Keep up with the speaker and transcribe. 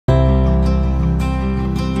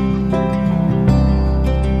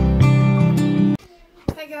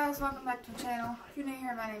welcome back to the channel. If you're new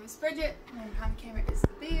here, my name is Bridget, and behind the camera is the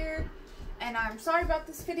beard. And I'm sorry about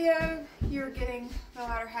this video. You're getting the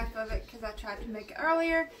latter half of it because I tried to make it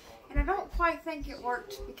earlier, and I don't quite think it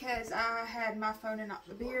worked because I had my phone and not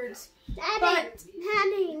the beard's. But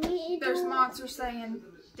there's monsters saying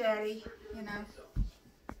daddy, you know,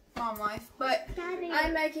 mom life. But daddy.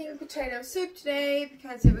 I'm making potato soup today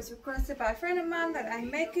because it was requested by a friend of mine that I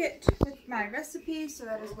make it with my recipe, so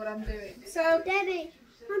that is what I'm doing. So daddy,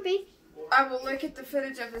 I will look at the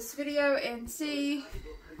footage of this video and see.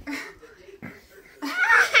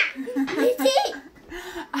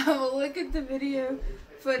 I will look at the video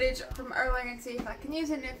footage from earlier and see if I can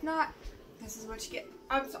use it, and if not, this is what you get.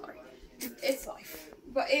 I'm sorry. It's life.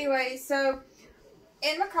 But anyway, so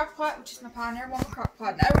in my crock pot, which is my Pioneer 1 crock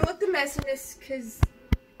pot, and I overlook the messiness because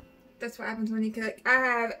that's what happens when you cook. I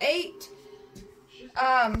have 8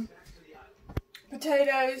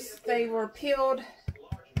 potatoes. They were peeled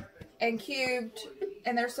and cubed,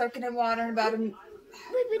 and they're soaking in water, and about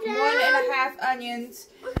 1.5 onions,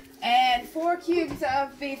 and 4 cubes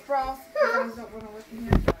of beef broth. You guys don't want to look in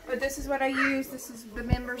here. But this is what I use. This is the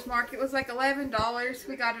Members Mark. It was like $11.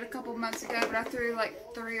 We got it a couple months ago, but I threw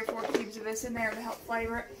like 3 or 4 cubes of this in there to help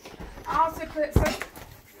flavor it. I also put some,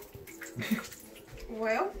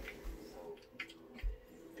 well,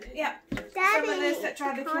 yeah, some of this that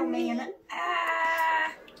tried to kill me in it.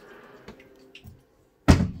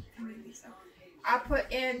 I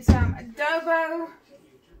put in some adobo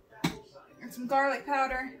and some garlic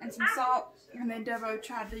powder and some salt, and then adobo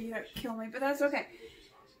tried to, you know, kill me, but that's okay.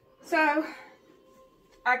 So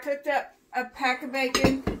I cooked up a pack of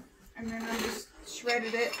bacon, and then I just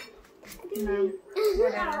shredded it, you know,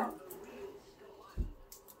 whatever.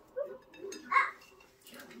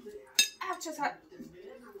 Ouch, that's hot.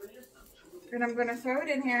 And I'm gonna throw it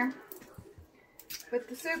in here with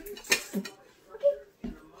the soup.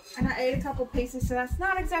 And I ate a couple pieces, so that's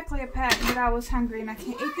not exactly a pack, but I was hungry and I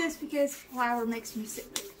can't eat this because flour makes me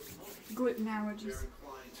sick. Gluten allergies.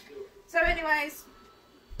 So anyways,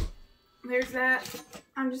 there's that.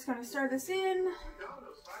 I'm just going to stir this in.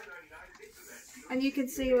 And you can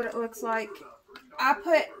see what it looks like. I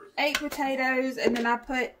put 8 potatoes, and then I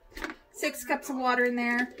put 6 cups of water in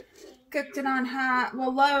there. Cooked it on high,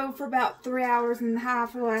 well, low for about 3 hours, and high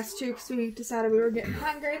for the last 2 because we decided we were getting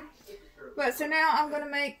hungry. But so now I'm going to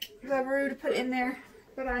make the roux to put in there,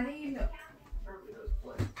 but I need milk.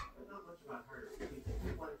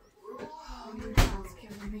 Oh, your child's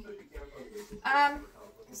killing me.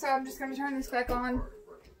 So I'm just going to turn this back on,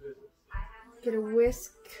 get a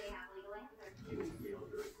whisk. I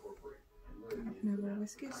don't know what a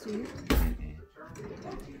whisk is, do you?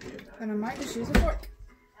 But I might just use a fork.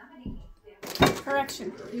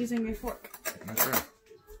 Correction, using a fork. That's right.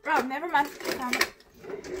 Oh, never mind. Found it.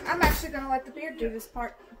 I'm actually going to let the beard do this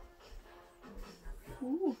part.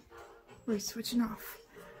 Ooh, we're switching off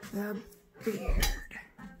the beard.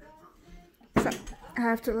 So, I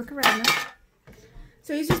have to look around this.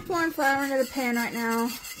 So he's just pouring flour into the pan right now,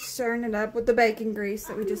 stirring it up with the bacon grease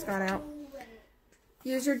that we just got out.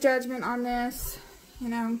 Use your judgment on this, you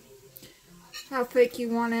know, how thick you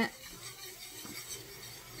want it.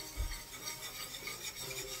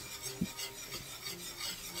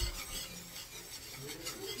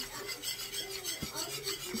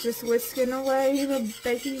 Just whisking away the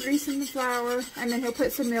bacon grease and the flour, and then he'll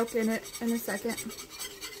put some milk in it in a second.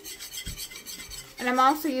 And I'm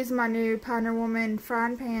also using my new Pioneer Woman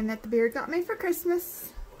frying pan that the beard got me for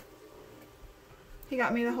Christmas. He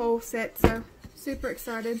got me the whole set, so super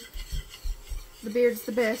excited. The beard's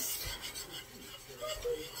the best.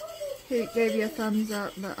 He gave you a thumbs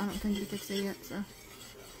up, but I don't think you could see it, so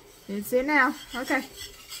you can see it now. Okay.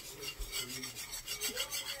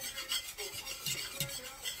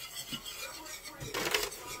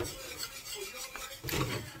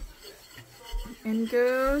 In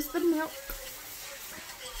goes the milk.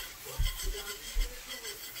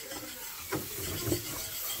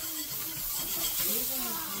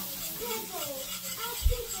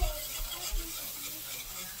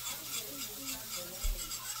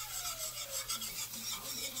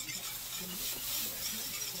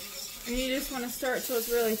 And you just want to start till it's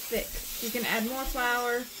really thick. You can add more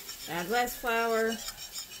flour, add less flour.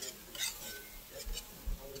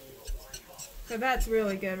 So that's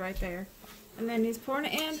really good right there. And then he's pouring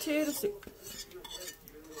it into the soup.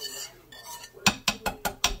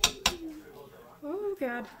 Oh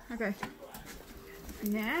God. Okay.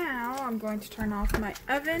 Now I'm going to turn off my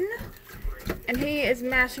oven. And he is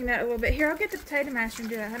mashing that a little bit. Here, I'll get the potato masher and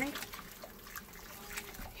do that, honey.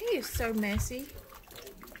 He is so messy.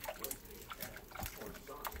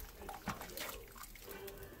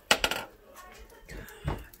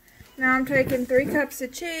 Now I'm taking 3 cups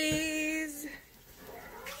of cheese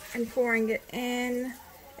and pouring it in.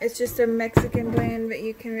 It's just a Mexican blend, but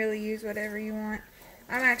you can really use whatever you want.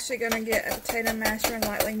 I'm actually going to get a potato masher and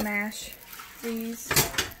lightly mash these.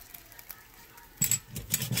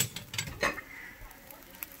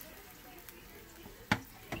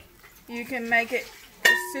 You can make it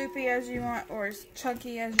as soupy as you want or as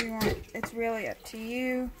chunky as you want. It's really up to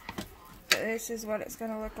you. But this is what it's going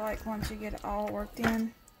to look like once you get it all worked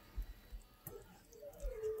in.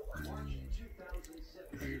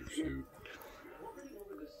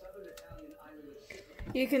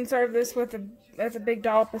 You can serve this with a big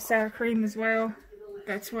dollop of sour cream as well.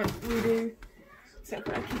 That's what we do. Except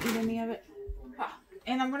for I can't eat any of it.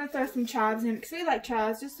 And I'm going to throw some chives in because we like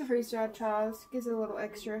chives. Just the freeze-dried chives. Gives it a little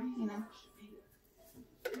extra, you know.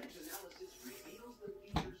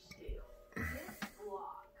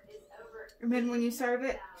 And then when you serve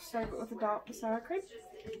it with a dollop of sour cream.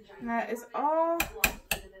 And that is all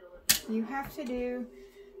you have to do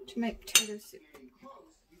to make potato soup.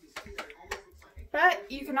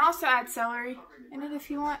 But you can also add celery in it if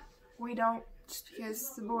you want. We don't, just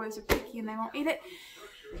because the boys are picky and they won't eat it.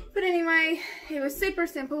 But anyway, it was super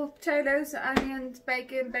simple. Potatoes, onions,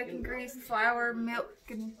 bacon, bacon grease, flour, milk,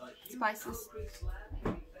 and spices.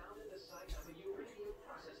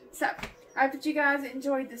 So, I hope that you guys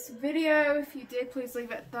enjoyed this video. If you did, please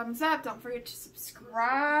leave it a thumbs up. Don't forget to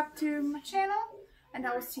subscribe to my channel. And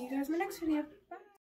I will see you guys in my next video.